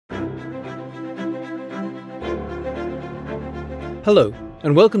Hello,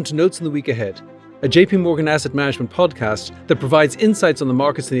 and welcome to Notes on the Week Ahead, a JP Morgan Asset Management podcast that provides insights on the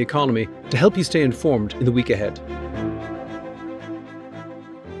markets and the economy to help you stay informed in the week ahead.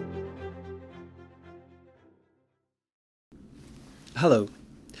 Hello,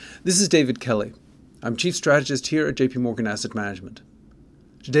 this is David Kelly. I'm Chief Strategist here at JP Morgan Asset Management.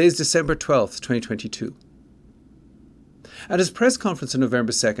 Today is December 12th, 2022. At his press conference on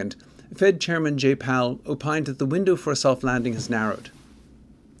November 2nd, Fed Chairman Jay Powell opined that the window for a soft landing has narrowed.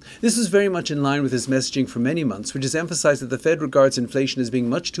 This was very much in line with his messaging for many months, which has emphasized that the Fed regards inflation as being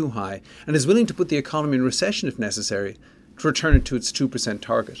much too high and is willing to put the economy in recession if necessary to return it to its 2%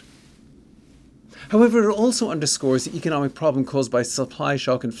 target. However, it also underscores the economic problem caused by supply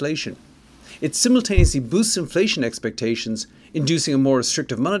shock inflation. It simultaneously boosts inflation expectations, inducing a more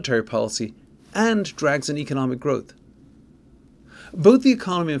restrictive monetary policy, and drags on economic growth. Both the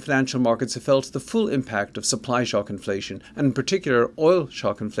economy and financial markets have felt the full impact of supply shock inflation, and in particular oil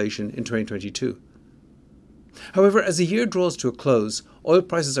shock inflation in 2022. However, as the year draws to a close, oil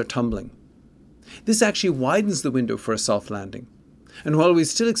prices are tumbling. This actually widens the window for a soft landing. And while we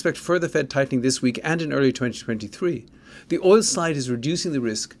still expect further Fed tightening this week and in early 2023, the oil slide is reducing the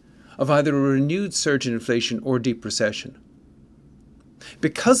risk of either a renewed surge in inflation or deep recession.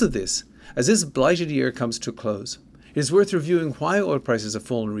 Because of this, as this blighted year comes to a close, it is worth reviewing why oil prices have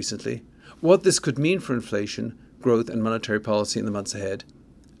fallen recently, what this could mean for inflation, growth and monetary policy in the months ahead,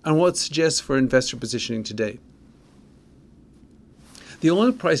 and what it suggests for investor positioning today. The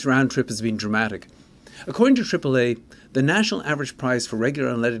oil price round trip has been dramatic. According to AAA, the national average price for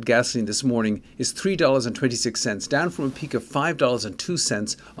regular unleaded gasoline this morning is $3.26, down from a peak of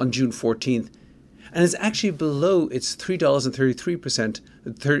 $5.02 on June 14th, and is actually below its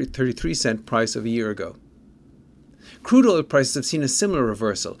 $3.33 price of a year ago. Crude oil prices have seen a similar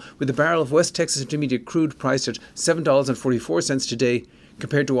reversal, with a barrel of West Texas Intermediate crude priced at $7.44 today,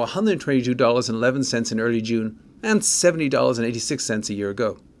 compared to $122.11 in early June and $70.86 a year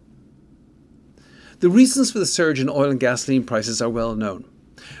ago. The reasons for the surge in oil and gasoline prices are well known.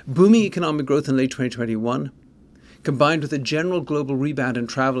 Booming economic growth in late 2021, combined with a general global rebound in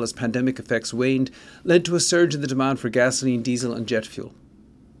travel as pandemic effects waned, led to a surge in the demand for gasoline, diesel and jet fuel.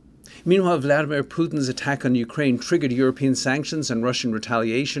 Meanwhile, Vladimir Putin's attack on Ukraine triggered European sanctions and Russian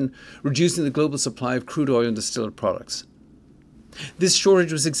retaliation, reducing the global supply of crude oil and distilled products. This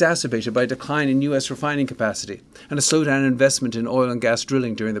shortage was exacerbated by a decline in US refining capacity and a slowdown in investment in oil and gas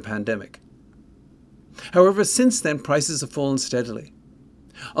drilling during the pandemic. However, since then, prices have fallen steadily.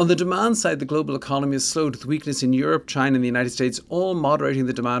 On the demand side, the global economy has slowed, with weakness in Europe, China and the United States all moderating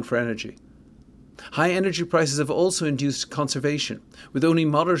the demand for energy. High energy prices have also induced conservation, with only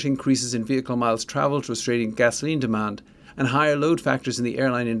moderate increases in vehicle miles travelled restraining gasoline demand, and higher load factors in the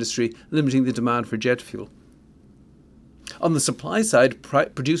airline industry limiting the demand for jet fuel. On the supply side,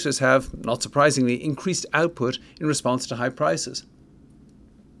 producers have, not surprisingly, increased output in response to high prices.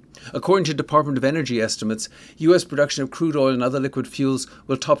 According to Department of Energy estimates, US production of crude oil and other liquid fuels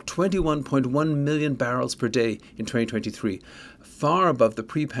will top 21.1 million barrels per day in 2023, far above the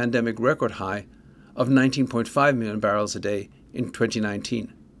pre-pandemic record high of 19.5 million barrels a day in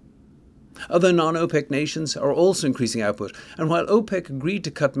 2019. Other non-OPEC nations are also increasing output, and while OPEC agreed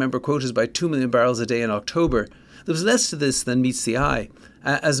to cut member quotas by 2 million barrels a day in October, there was less to this than meets the eye,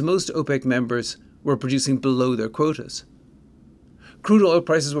 as most OPEC members were producing below their quotas. Crude oil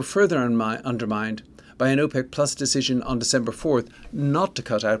prices were further undermined by an OPEC Plus decision on December 4th not to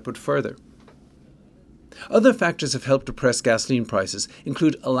cut output further. Other factors have helped depress gasoline prices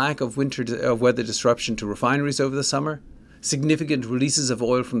include a lack of weather disruption to refineries over the summer, significant releases of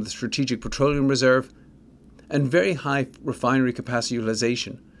oil from the Strategic Petroleum Reserve, and very high refinery capacity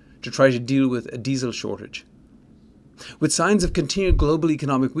utilization to try to deal with a diesel shortage. With signs of continued global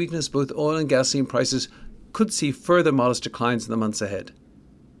economic weakness, both oil and gasoline prices could see further modest declines in the months ahead.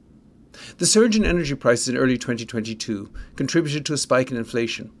 The surge in energy prices in early 2022 contributed to a spike in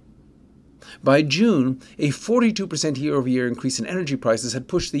inflation. By June, a 42% year-over-year increase in energy prices had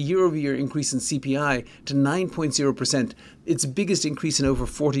pushed the year-over-year increase in CPI to 9.0%, its biggest increase in over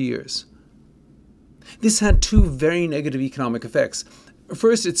 40 years. This had two very negative economic effects.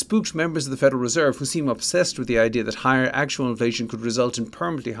 First, it spooked members of the Federal Reserve who seem obsessed with the idea that higher actual inflation could result in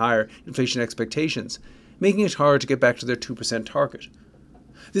permanently higher inflation expectations, making it hard to get back to their 2% target.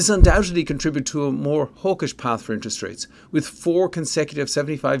 This undoubtedly contributed to a more hawkish path for interest rates, with 4 consecutive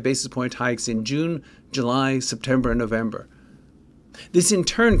 75 basis point hikes in June, July, September and November. This in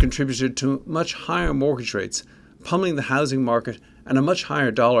turn contributed to much higher mortgage rates, pummeling the housing market, and a much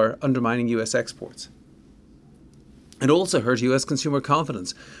higher dollar undermining US exports. It also hurt U.S. consumer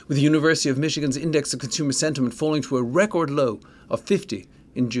confidence, with the University of Michigan's Index of Consumer Sentiment falling to a record low of 50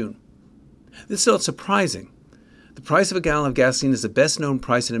 in June. This is not surprising. The price of a gallon of gasoline is the best-known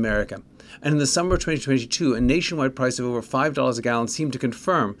price in America, and in the summer of 2022, a nationwide price of over $5 a gallon seemed to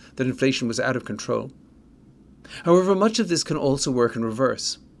confirm that inflation was out of control. However, much of this can also work in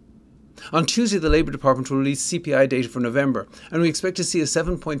reverse. On Tuesday, the Labour Department will release CPI data for November, and we expect to see a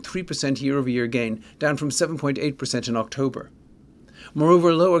 7.3% year-over-year gain, down from 7.8% in October.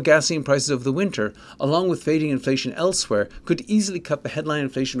 Moreover, lower gasoline prices over the winter, along with fading inflation elsewhere, could easily cut the headline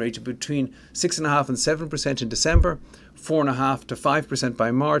inflation rate to between 6.5% and 7% in December, 4.5% to 5%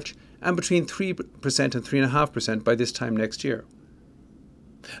 by March, and between 3% and 3.5% by this time next year.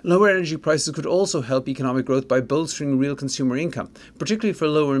 Lower energy prices could also help economic growth by bolstering real consumer income, particularly for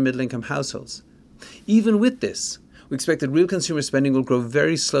lower and middle-income households. Even with this, we expect that real consumer spending will grow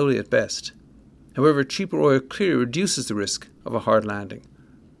very slowly at best. However, cheaper oil clearly reduces the risk of a hard landing.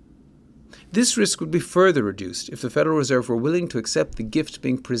 This risk would be further reduced if the Federal Reserve were willing to accept the gift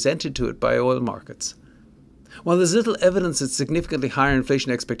being presented to it by oil markets. While there's little evidence that significantly higher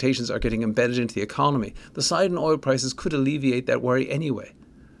inflation expectations are getting embedded into the economy, the slide in oil prices could alleviate that worry anyway.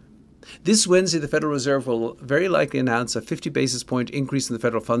 This Wednesday, the Federal Reserve will very likely announce a 50 basis point increase in the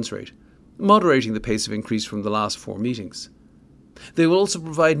federal funds rate, moderating the pace of increase from the last 4 meetings. They will also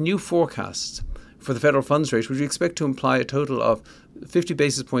provide new forecasts for the federal funds rate, which we expect to imply a total of 50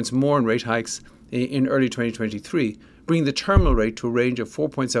 basis points more in rate hikes in early 2023, bringing the terminal rate to a range of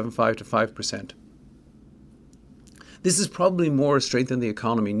 4.75 to 5%. This is probably more strength than the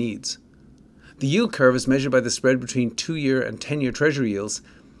economy needs. The yield curve, as measured by the spread between 2-year and 10-year Treasury yields,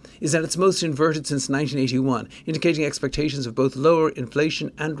 is at its most inverted since 1981, indicating expectations of both lower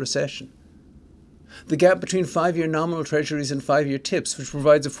inflation and recession. The gap between 5-year nominal treasuries and 5-year tips, which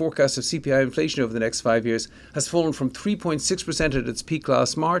provides a forecast of CPI inflation over the next 5 years, has fallen from 3.6% at its peak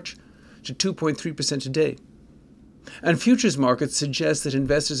last March to 2.3% today. And futures markets suggest that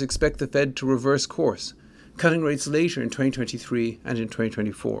investors expect the Fed to reverse course, cutting rates later in 2023 and in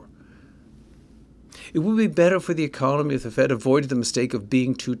 2024. It would be better for the economy if the Fed avoided the mistake of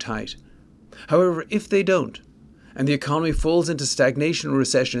being too tight. However, if they don't, and the economy falls into stagnation or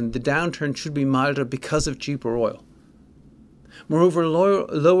recession, the downturn should be milder because of cheaper oil. Moreover,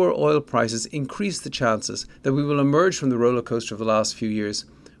 lower oil prices increase the chances that we will emerge from the roller coaster of the last few years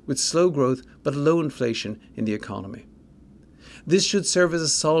with slow growth but low inflation in the economy. This should serve as a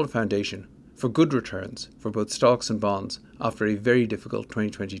solid foundation for good returns for both stocks and bonds after a very difficult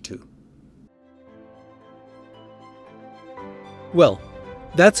 2022. Well,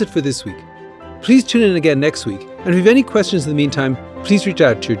 that's it for this week. Please tune in again next week, and if you have any questions in the meantime, please reach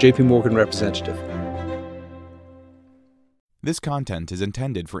out to your JP Morgan representative. This content is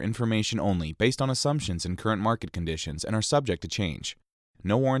intended for information only based on assumptions and current market conditions and are subject to change.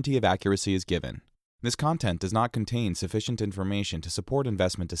 No warranty of accuracy is given. This content does not contain sufficient information to support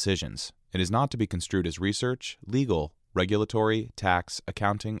investment decisions. It is not to be construed as research, legal, regulatory, tax,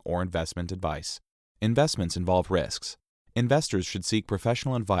 accounting, or investment advice. Investments involve risks. Investors should seek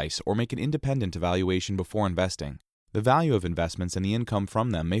professional advice or make an independent evaluation before investing. The value of investments and the income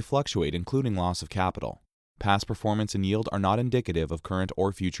from them may fluctuate, including loss of capital. Past performance and yield are not indicative of current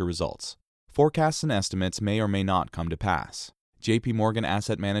or future results. Forecasts and estimates may or may not come to pass. JP Morgan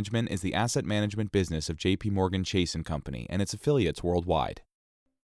Asset Management is the asset management business of JP Morgan Chase & Company and its affiliates worldwide.